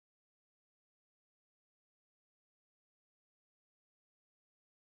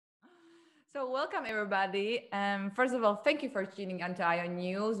So welcome everybody. First of all, thank you for tuning into IO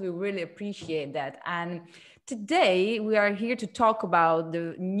News. We really appreciate that. And today we are here to talk about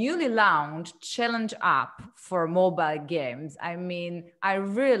the newly launched challenge app for mobile games. I mean, I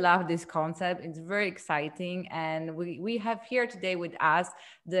really love this concept. It's very exciting. And we have here today with us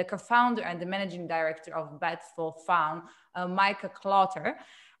the co-founder and the managing director of Bet4Fun, Michael Klawiter.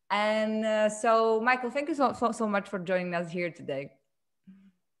 And so Michael, thank you so much for joining us here today.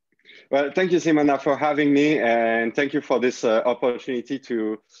 Well, thank you, Simona, for having me, and thank you for this opportunity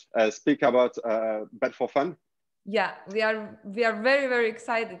to speak about Bet4Fun. Yeah, we are very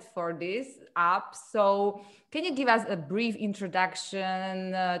excited for this app. So, can you give us a brief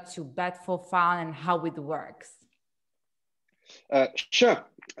introduction to Bet4Fun and how it works? Sure.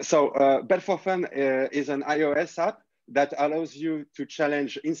 So, Bet4Fun is an iOS app that allows you to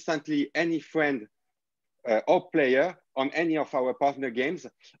challenge instantly any friend or player on any of our partner games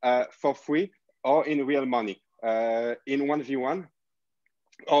for free or in real money, in 1v1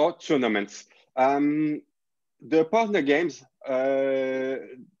 or tournaments. The partner games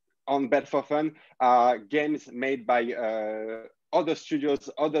on Bet4Fun are games made by other studios,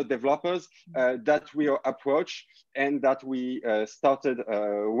 other developers that we approach and that we started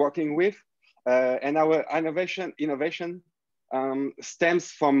working with. And our innovation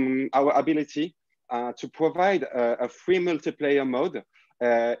stems from our ability to provide a free multiplayer mode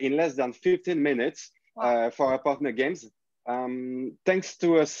in less than 15 minutes for our partner games, thanks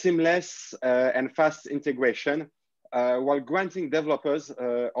to a seamless and fast integration, while granting developers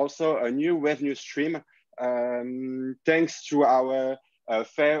also a new revenue stream, thanks to our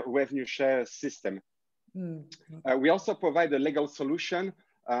fair revenue share system. We also provide a legal solution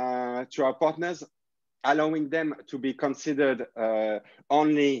to our partners, allowing them to be considered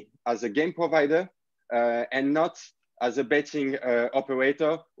only as a game provider and not as a betting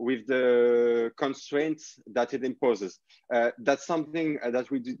operator with the constraints that it imposes. That's something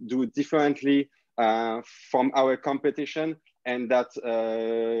that we do differently from our competition, and that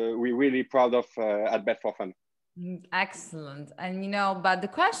we're really proud of at Bet4Fun. Excellent. And but the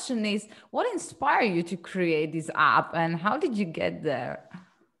question is, what inspired you to create this app and how did you get there?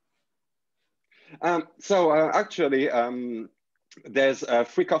 Actually, there's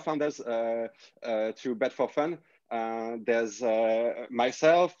three co-founders to Bet4Fun. There's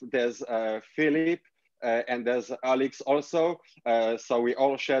myself, there's Philip, and there's Alex also. So we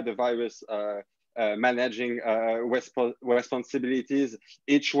all share the various managing responsibilities,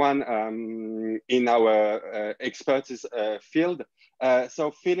 each one in our expertise field.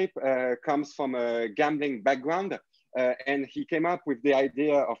 So Philip comes from a gambling background, and he came up with the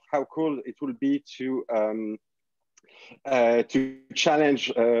idea of how cool it would be to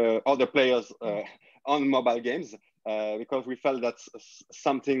challenge other players on mobile games, because we felt that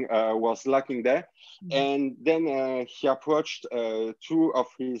something was lacking there. And then he approached two of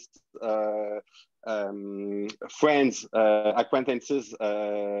his friends, acquaintances.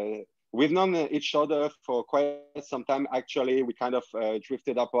 We've known each other for quite some time. Actually, we kind of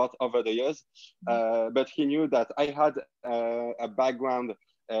drifted apart over the years, but he knew that I had a background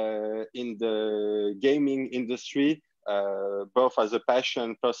in the gaming industry, both as a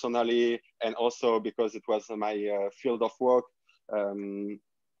passion personally and also because it was my field of work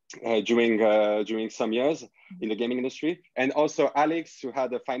during some years in the gaming industry. And also Alex, who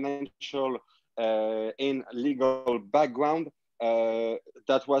had a financial and legal background,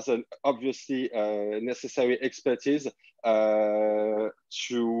 that was an obviously necessary expertise to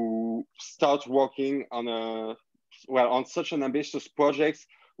start working on such an ambitious project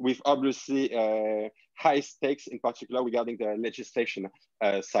with obviously high stakes, in particular regarding the legislation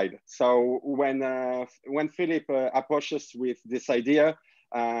side. So when Philip approached us with this idea,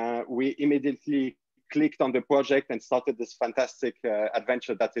 we immediately clicked on the project and started this fantastic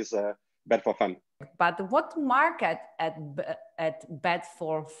adventure that is Bet4Fun. But what market at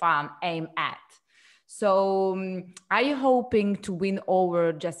Bet4Fun aim at? So are you hoping to win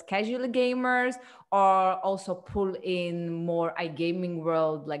over just casual gamers or also pull in more iGaming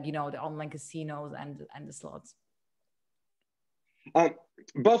world, like, the online casinos and the slots?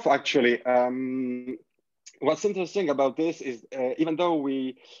 Both, actually. What's interesting about this is even though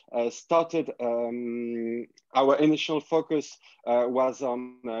we started, our initial focus was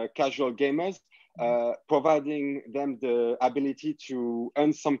on casual gamers, providing them the ability to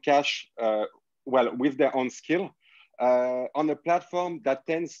earn some cash with their own skill on a platform that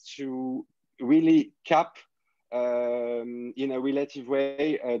tends to really cap in a relative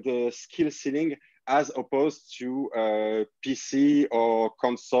way the skill ceiling, as opposed to PC or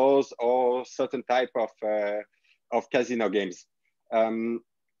consoles or certain type of casino games.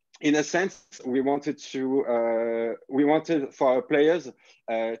 in a sense, we wanted for our players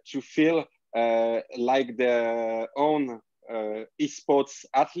to feel like their own esports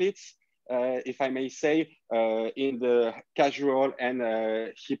athletes, if I may say, in the casual and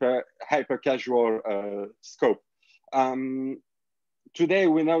hyper casual scope. Today,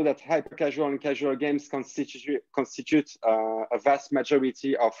 we know that hyper casual and casual games constitute a vast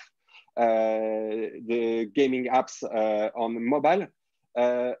majority of the gaming apps on mobile.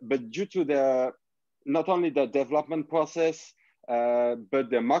 But due to not only the development process, but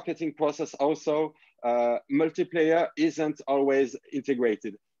the marketing process also, multiplayer isn't always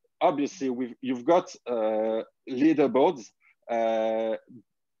integrated. Obviously, you've got leaderboards,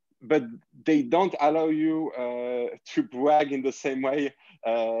 but they don't allow you to brag in the same way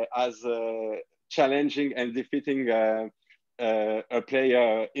as challenging and defeating a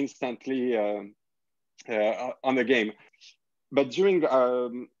player instantly on a game. But during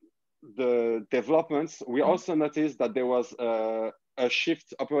the developments, we also noticed that there was a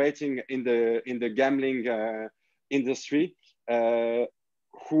shift operating in the gambling industry,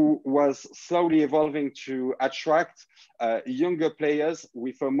 who was slowly evolving to attract younger players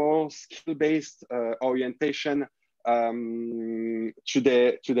with a more skill-based orientation to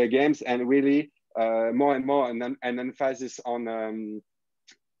the games, and really more and more an emphasis on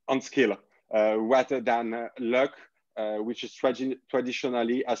skill rather than luck, which is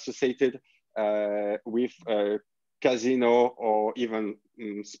traditionally associated with casino or even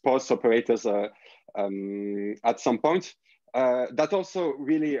sports operators at some point. That also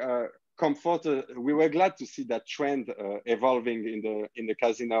really comforted. We were glad to see that trend evolving in the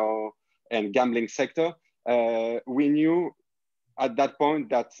casino and gambling sector. We knew at that point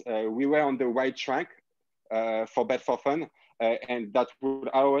that we were on the right track for Bet4Fun, and that would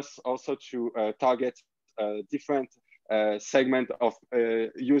allow us also to target different segment of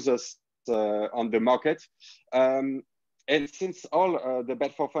users on the market. And since all the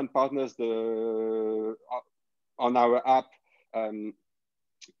Bet4Fun partners on our app,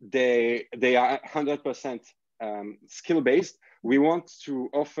 they are 100% skill-based, we want to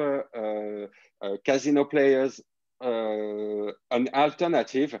offer casino players an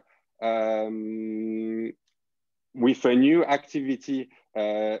alternative with a new activity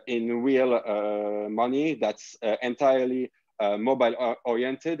in real money that's entirely mobile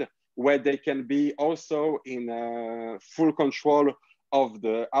oriented, where they can be also in full control of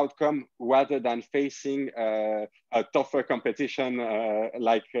the outcome rather than facing a tougher competition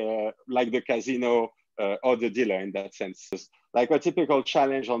like the casino or the dealer in that sense. Like a typical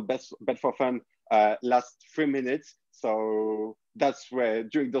challenge on Bet4Fun lasts 3 minutes. So that's where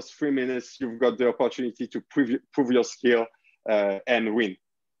during those 3 minutes, you've got the opportunity to prove your skill and win.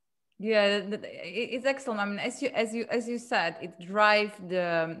 Yeah, it's excellent. I mean, as you said, it drives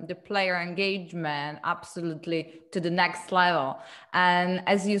the player engagement absolutely to the next level. And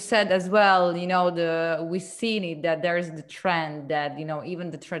as you said as well, you know, we've seen it that there's the trend that, you know,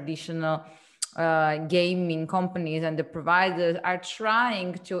 even the traditional gaming companies and the providers are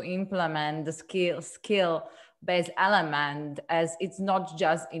trying to implement the skill-based element, as it's not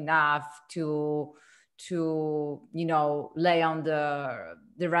just enough to you know, lay on the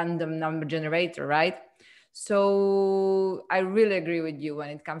random number generator, right? So I really agree with you when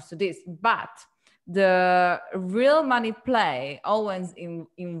it comes to this. But the real money play always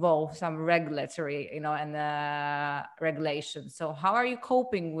involves some regulatory, you know, and regulations. So how are you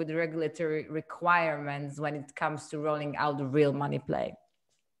coping with regulatory requirements when it comes to rolling out the real money play?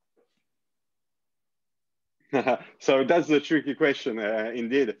 So that's the tricky question,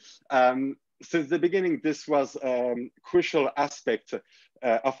 indeed. Since the beginning, this was a crucial aspect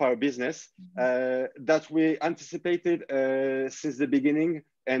of our business that we anticipated since the beginning,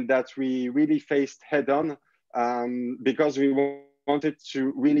 and that we really faced head on, because we wanted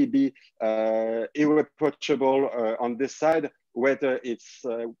to really be irreproachable on this side, whether it's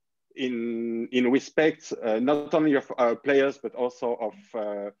in respect not only of our players, but also of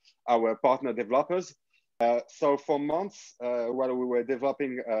our partner developers. So for months, while we were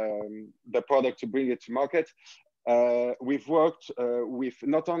developing the product to bring it to market, we've worked with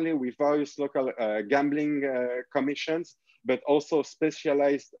not only with various local gambling commissions, but also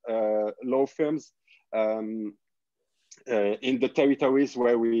specialized law firms in the territories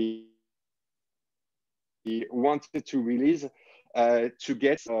where we wanted to release, to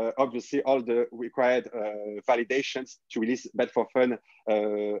get obviously all the required validations to release Bet4Fun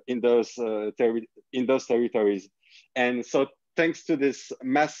in those territories. And so thanks to this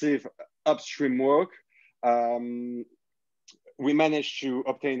massive upstream work, we managed to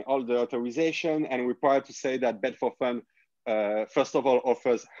obtain all the authorization, and we're proud to say that Bet4Fun first of all,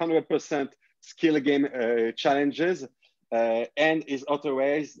 offers 100% skill game challenges and is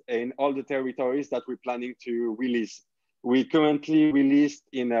authorized in all the territories that we're planning to release. We currently released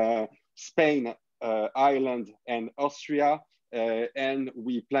in Spain, Ireland, and Austria, and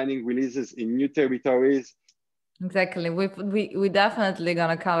we're planning releases in new territories. Exactly. We definitely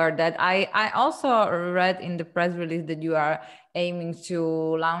gonna cover that. I also read in the press release that you are aiming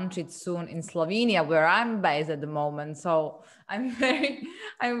to launch it soon in Slovenia, where I'm based at the moment. So I'm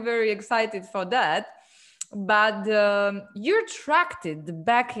very excited for that. But you attracted the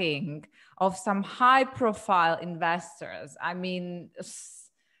backing of some high-profile investors. I mean,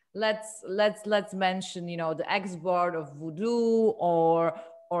 let's mention, you know, the ex-board of Voodoo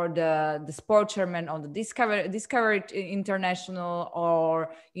or the sport chairman on the Discovery International,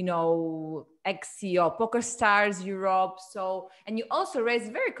 or, you know, ex-CEO PokerStars Europe. So, and you also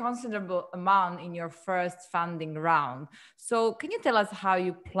raised very considerable amount in your first funding round. So can you tell us how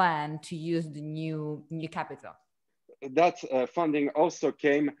you plan to use the new capital? That funding also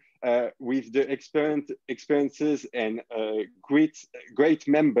came with the experiences and great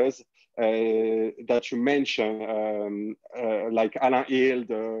members that you mentioned, like Alain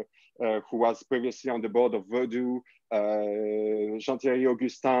Hilde, who was previously on the board of Voodoo, Jean-Thierry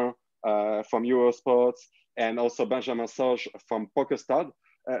Augustin from Eurosports, and also Benjamin Sorge from PokerStars,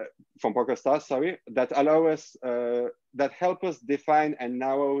 that allow us, that help us define and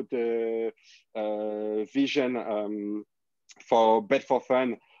narrow the vision for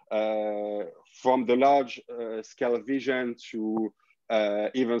Bet4Fun, from the large scale vision to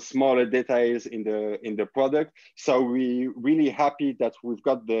even smaller details in the product. So we're really happy that we've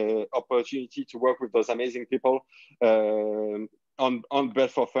got the opportunity to work with those amazing people on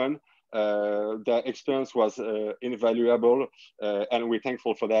Bet4Fun. The experience was invaluable, and we're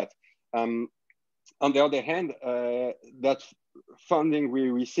thankful for that. On the other hand, that funding we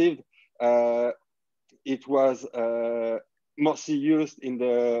received, it was mostly used in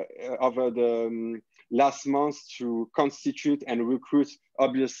the over the last months to constitute and recruit,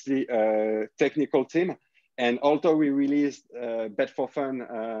 obviously, a technical team. And although we released Bet4Fun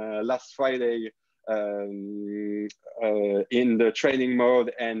last Friday in the training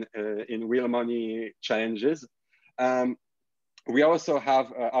mode and in real money challenges, we also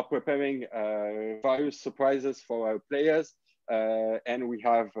are preparing various surprises for our players, and we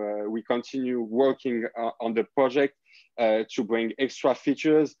continue working on the project to bring extra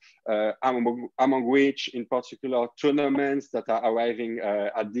features, among which, in particular, tournaments that are arriving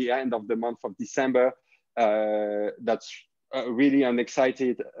at the end of the month of December. That's really an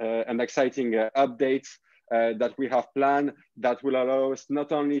exciting updates that we have planned that will allow us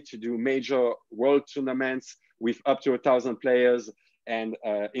not only to do major world tournaments with up to 1,000 players and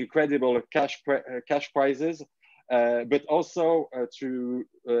incredible cash prizes, but also to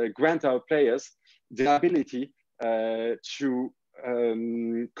grant our players the ability to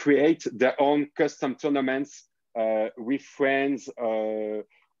create their own custom tournaments with friends or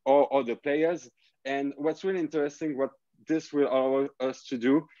other players. And what's really interesting, what this will allow us to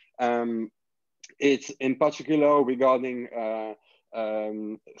do, it's in particular regarding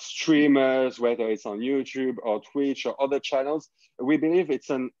streamers, whether it's on YouTube or Twitch or other channels. We believe it's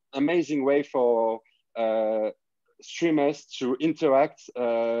an amazing way for streamers to interact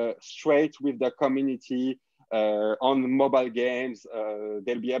straight with the community on mobile games.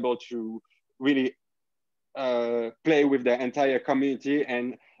 They'll be able to really play with the entire community.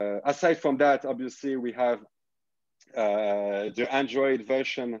 And aside from that, obviously, we have the Android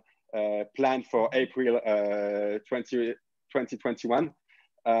version planned for April 2021.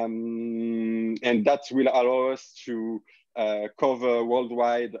 And that will allow us to cover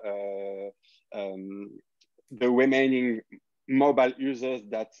worldwide the remaining mobile users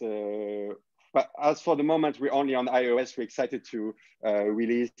that, but as for the moment, we're only on iOS. We're excited to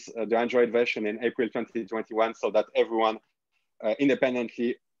release the Android version in April 2021 so that everyone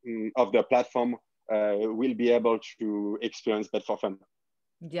independently of the platform will be able to experience Bet4Fun.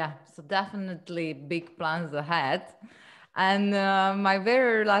 Yeah, so definitely big plans ahead. And my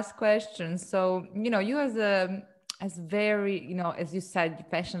very last question. So, you know, you as very, you know, as you said, you're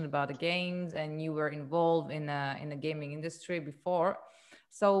passionate about the games and you were involved in the gaming industry before.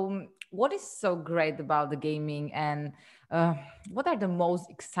 So what is so great about the gaming, and what are the most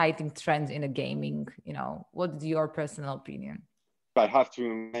exciting trends in the gaming? You know, what's your personal opinion? I have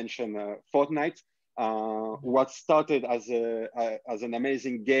to mention Fortnite. What started as an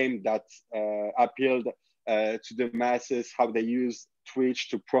amazing game that appealed to the masses, how they use Twitch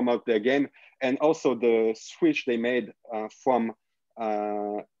to promote their game, and also the switch they made from,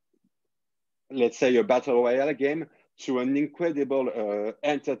 let's say, a battle royale game to an incredible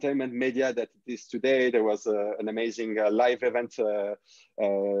entertainment media that it is today. There was an amazing live event,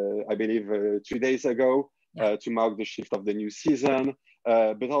 I believe 2 days ago, to mark the shift of the new season,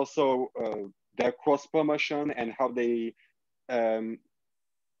 but also their cross promotion and how they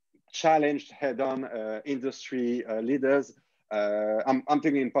challenged head-on industry leaders. I'm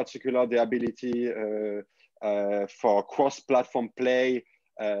thinking in particular the ability for cross-platform play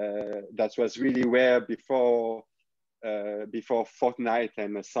that was really rare before Fortnite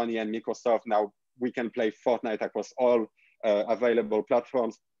and Sony and Microsoft. Now we can play Fortnite across all available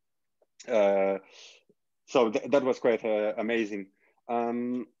platforms. So that was quite amazing.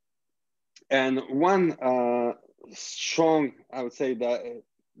 And one strong, I would say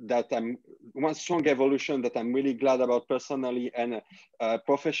one strong evolution that I'm really glad about personally and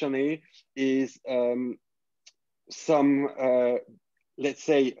professionally is some, let's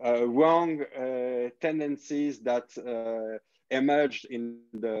say, wrong tendencies that emerged in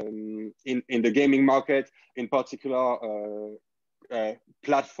the gaming market, in particular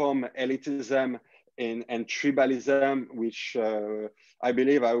platform elitism and tribalism, which I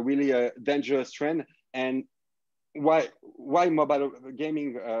believe are really a dangerous trend. And why mobile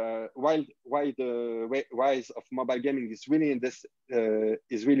gaming, why the rise of mobile gaming is really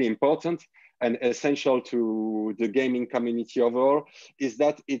is really important and essential to the gaming community overall, is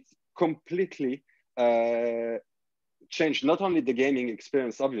that it completely changed not only the gaming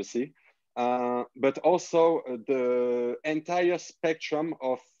experience, obviously, but also the entire spectrum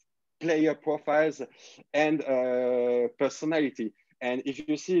of player profiles and personality. And if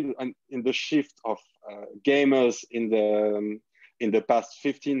you see in the shift of gamers in the past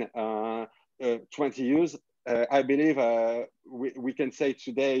 15, 20 years, I believe we can say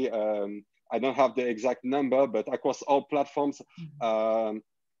today, I don't have the exact number, but across all platforms,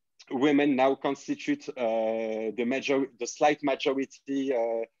 women now constitute the slight majority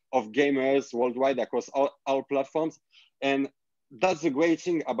of gamers worldwide across all platforms. And that's the great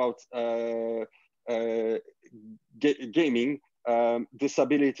thing about gaming, this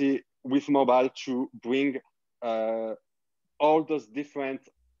ability with mobile to bring all those different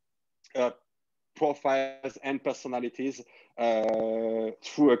profiles and personalities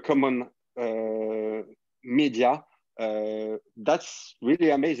through a common media. That's really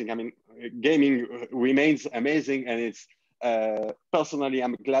amazing. I mean, gaming remains amazing, and it's personally,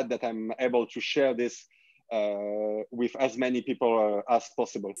 I'm glad that I'm able to share this with as many people as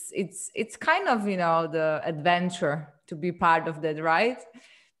possible. It's kind of, you know, the adventure to be part of that, right?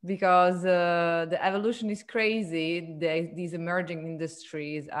 Because the evolution is crazy. These emerging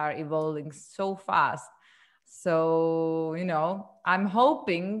industries are evolving so fast. So, you know, I'm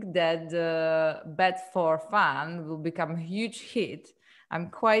hoping that Bet4Fun will become a huge hit. I'm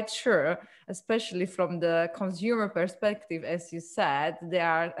quite sure, especially from the consumer perspective, as you said, there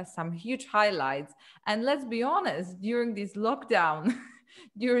are some huge highlights. And let's be honest, during this lockdown,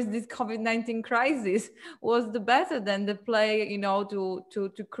 during this COVID-19 crisis, was the better than the play, you know,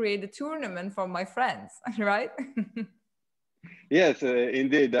 to create a tournament for my friends, right? Yes,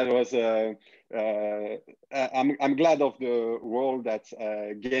 indeed, that was. I'm glad of the role that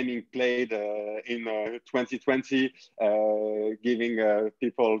gaming played in 2020, giving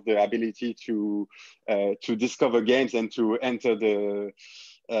people the ability to discover games and to enter the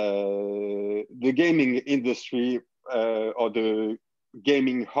gaming industry or the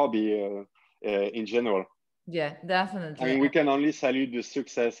gaming hobby in general. Yeah, definitely. I mean, we can only salute the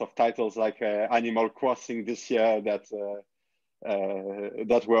success of titles like Animal Crossing this year that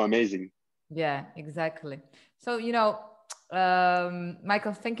were amazing. Yeah, exactly. So, you know,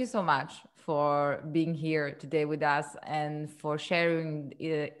 Michael, thank you so much for being here today with us and for sharing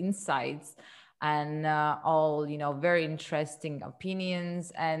insights and all, you know, very interesting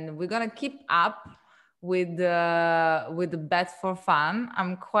opinions. And we're gonna keep up with the Bet4Fun.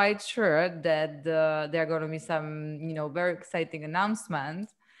 I'm quite sure that there are gonna be some, you know, very exciting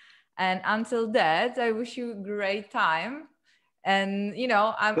announcements. And until that, I wish you a great time. And, you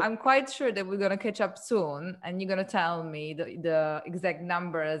know, I'm quite sure that we're going to catch up soon, and you're going to tell me the exact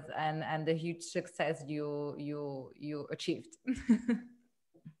numbers and the huge success you achieved.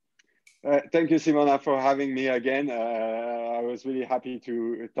 Thank you, Simona, for having me again. I was really happy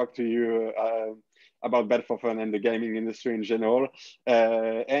to talk to you about Bet4Fun and the gaming industry in general.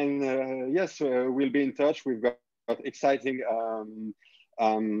 Yes, we'll be in touch. We've got exciting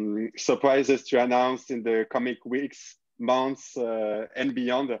surprises to announce in the coming weeks, months, and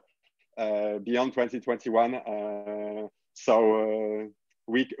beyond 2021. So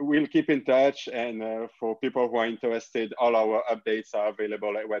we'll keep in touch, and for people who are interested, all our updates are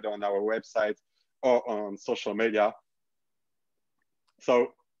available whether on our website or on social media.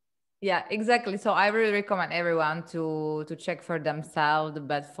 So yeah, exactly. So I really recommend everyone to check for themselves the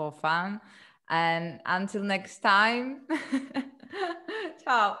Bet4Fun. And until next time,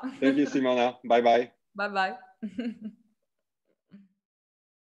 ciao. thank you, Simona. Bye bye. Bye bye.